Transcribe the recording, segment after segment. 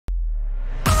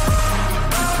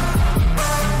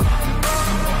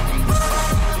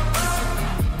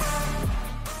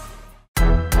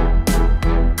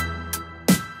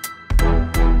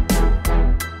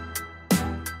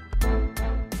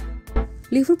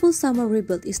Liverpool's summer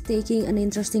rebuild is taking an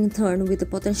interesting turn with the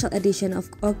potential addition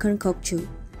of Orkun Kokcu,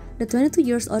 the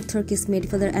 22-year-old Turkish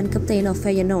midfielder and captain of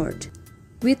Feyenoord.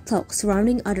 With talk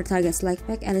surrounding other targets like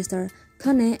McAllister,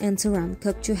 Kane and Thuram,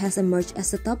 Kokcu has emerged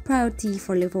as the top priority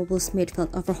for Liverpool's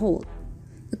midfield overhaul.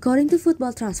 According to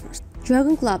Football Transfers,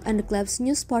 Jurgen Klopp and the club's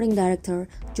new sporting director,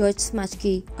 George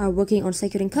Smatsky, are working on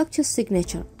securing Kokcu's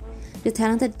signature. The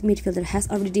talented midfielder has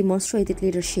already demonstrated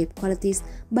leadership qualities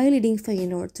by leading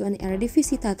Feyenoord to an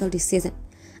Eredivisie title this season,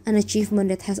 an achievement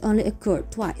that has only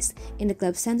occurred twice in the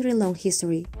club's century-long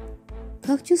history.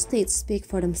 Kokcu's stats speak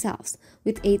for themselves,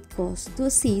 with 8 goals, 2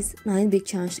 assists, 9 big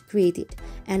chances created,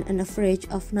 and an average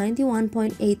of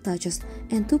 91.8 touches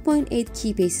and 2.8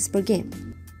 key passes per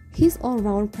game. His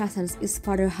all-round presence is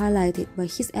further highlighted by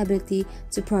his ability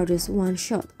to produce one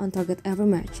shot on target every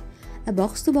match. A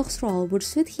box-to-box role would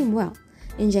suit him well,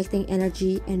 injecting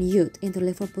energy and youth into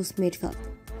Liverpool's midfield.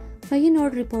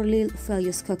 Feyenoord reportedly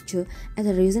values Kokcu at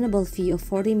a reasonable fee of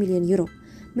 €40 million,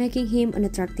 making him an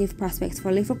attractive prospect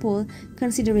for Liverpool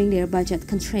considering their budget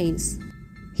constraints.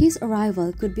 His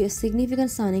arrival could be a significant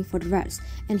signing for the Reds,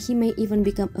 and he may even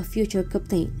become a future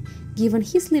captain, given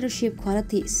his leadership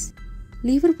qualities.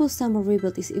 Liverpool's summer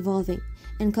rebuild is evolving,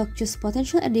 and Kokcu's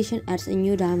potential addition adds a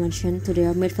new dimension to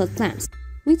their midfield plans.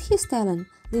 With his talent,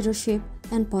 leadership,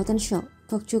 and potential,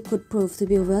 Kokcu could prove to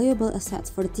be a valuable asset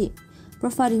for the team,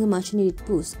 providing a much-needed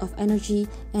boost of energy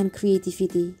and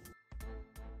creativity.